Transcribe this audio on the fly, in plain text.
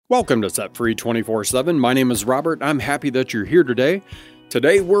Welcome to Set Free 24/7. My name is Robert. I'm happy that you're here today.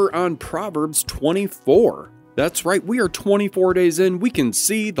 Today we're on Proverbs 24. That's right, we are 24 days in. We can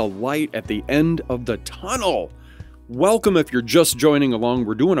see the light at the end of the tunnel. Welcome if you're just joining along.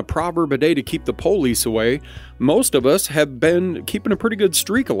 We're doing a proverb a day to keep the police away. Most of us have been keeping a pretty good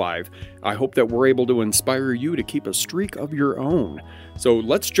streak alive. I hope that we're able to inspire you to keep a streak of your own. So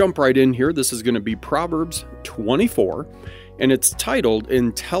let's jump right in here. This is going to be Proverbs 24. And it's titled,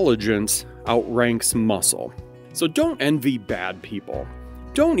 Intelligence Outranks Muscle. So don't envy bad people.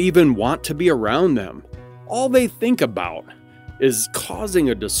 Don't even want to be around them. All they think about is causing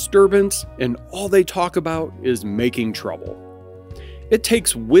a disturbance, and all they talk about is making trouble. It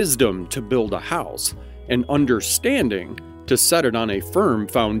takes wisdom to build a house, and understanding to set it on a firm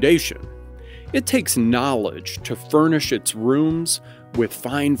foundation. It takes knowledge to furnish its rooms with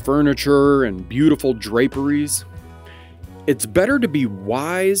fine furniture and beautiful draperies. It's better to be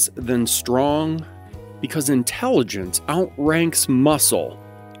wise than strong because intelligence outranks muscle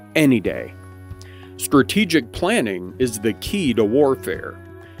any day. Strategic planning is the key to warfare.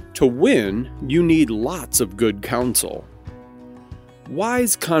 To win, you need lots of good counsel.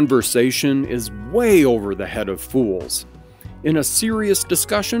 Wise conversation is way over the head of fools. In a serious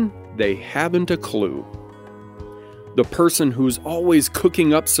discussion, they haven't a clue. The person who's always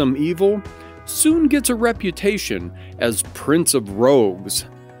cooking up some evil soon gets a reputation as Prince of Rogues.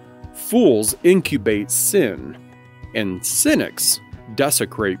 Fools incubate sin, and cynics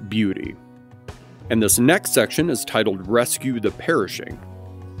desecrate beauty. And this next section is titled Rescue the Perishing.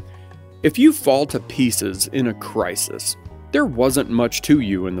 If you fall to pieces in a crisis, there wasn't much to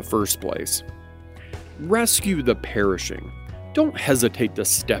you in the first place. Rescue the perishing. Don't hesitate to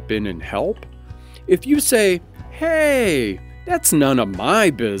step in and help. If you say, "Hey, that's none of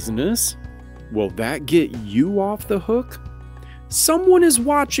my business," will that get you off the hook? Someone is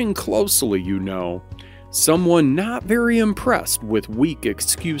watching closely, you know. Someone not very impressed with weak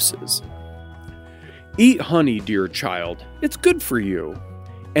excuses. Eat honey, dear child. It's good for you.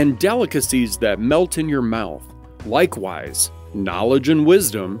 And delicacies that melt in your mouth. Likewise, knowledge and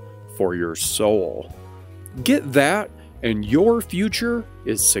wisdom for your soul. Get that, and your future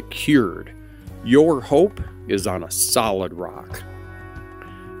is secured. Your hope is on a solid rock.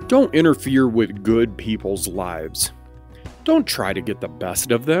 Don't interfere with good people's lives. Don't try to get the best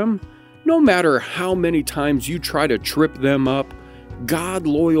of them. No matter how many times you try to trip them up,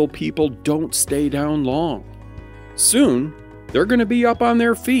 God-loyal people don't stay down long. Soon, they're going to be up on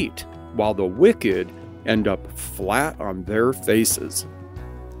their feet, while the wicked end up flat on their faces.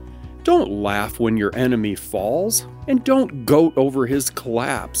 Don't laugh when your enemy falls, and don't gloat over his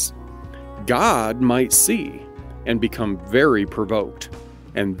collapse. God might see and become very provoked,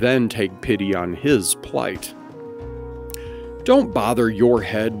 and then take pity on his plight. Don't bother your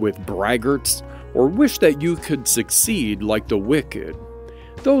head with braggarts or wish that you could succeed like the wicked.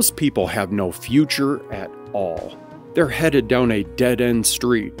 Those people have no future at all. They're headed down a dead-end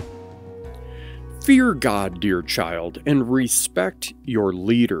street. Fear God, dear child, and respect your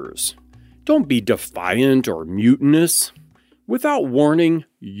leaders. Don't be defiant or mutinous. Without warning,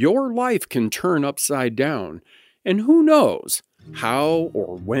 your life can turn upside down, and who knows how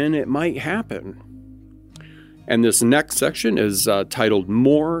or when it might happen. And this next section is titled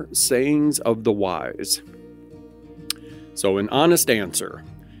More Sayings of the Wise. So an honest answer.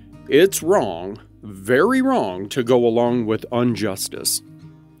 It's wrong, very wrong, to go along with injustice.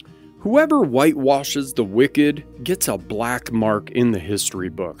 Whoever whitewashes the wicked gets a black mark in the history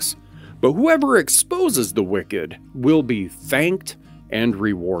books. But whoever exposes the wicked will be thanked and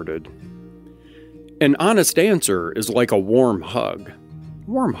rewarded. An honest answer is like a warm hug.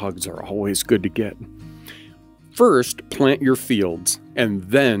 Warm hugs are always good to get. First, plant your fields, and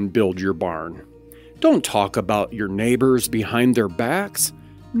then build your barn. Don't talk about your neighbors behind their backs.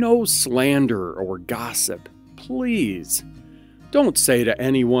 No slander or gossip, please. Don't say to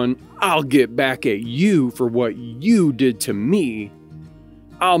anyone, "I'll get back at you for what you did to me.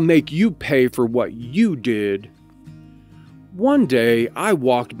 I'll make you pay for what you did." One day, I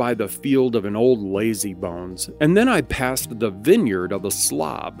walked by the field of an old lazybones, and then I passed the vineyard of a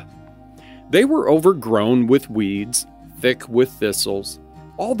slob. They were overgrown with weeds, thick with thistles.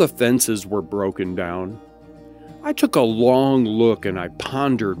 All the fences were broken down. I took a long look and I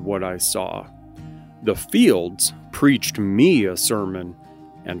pondered what I saw. The fields preached me a sermon,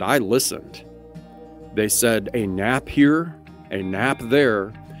 and I listened. They said, a nap here, a nap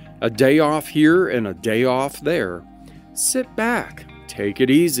there, a day off here and a day off there. Sit back, take it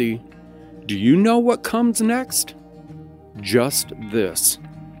easy. Do you know what comes next? Just this.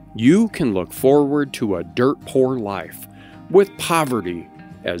 You can look forward to a dirt-poor life with poverty,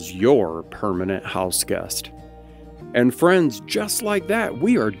 as your permanent house guest. And friends, just like that,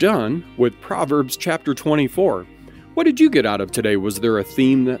 we are done with Proverbs chapter 24. What did you get out of today? Was there a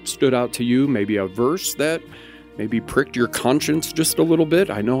theme that stood out to you? Maybe a verse that maybe pricked your conscience just a little bit?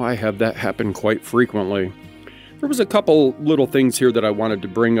 I know I have that happen quite frequently. There was a couple little things here that I wanted to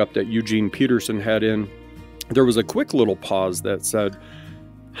bring up that Eugene Peterson had in. There was a quick little pause that said,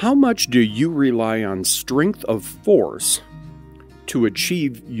 how much do you rely on strength of force to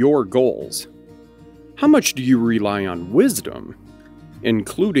achieve your goals? How much do you rely on wisdom,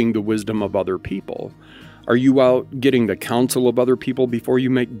 including the wisdom of other people? Are you out getting the counsel of other people before you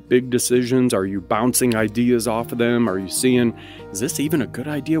make big decisions? Are you bouncing ideas off of them? Are you seeing, is this even a good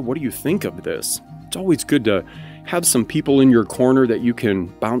idea? What do you think of this? It's always good to have some people in your corner that you can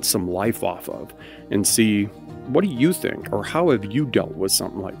bounce some life off of and see, what do you think? Or how have you dealt with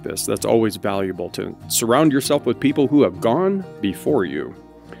something like this? That's always valuable, to surround yourself with people who have gone before you.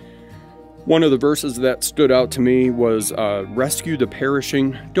 One of the verses that stood out to me was, rescue the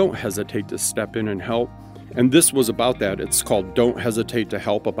perishing, don't hesitate to step in and help. And this was about that. It's called Don't Hesitate to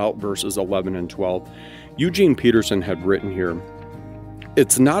Help, about verses 11 and 12. Eugene Peterson had written here,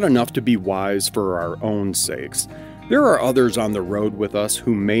 it's not enough to be wise for our own sakes. There are others on the road with us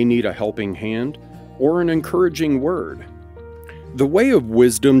who may need a helping hand or an encouraging word. The way of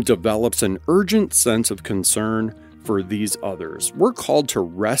wisdom develops an urgent sense of concern for these others. We're called to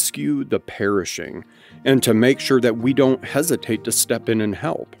rescue the perishing and to make sure that we don't hesitate to step in and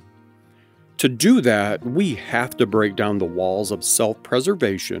help. To do that, we have to break down the walls of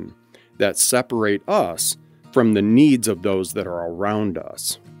self-preservation that separate us from the needs of those that are around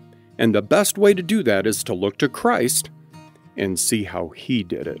us. And the best way to do that is to look to Christ and see how He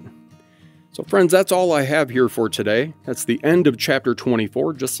did it. So friends, that's all I have here for today. That's the end of chapter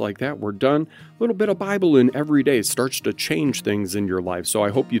 24. Just like that, we're done. A little bit of Bible in every day starts to change things in your life. So I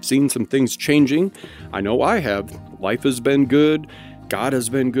hope you've seen some things changing. I know I have. Life has been good. God has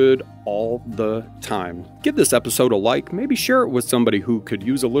been good all the time. Give this episode a like. Maybe share it with somebody who could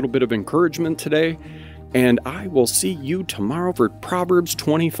use a little bit of encouragement today. And I will see you tomorrow for Proverbs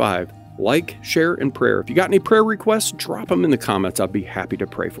 25. Like, share, and prayer. If you got any prayer requests, drop them in the comments. I'll be happy to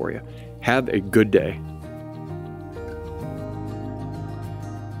pray for you. Have a good day.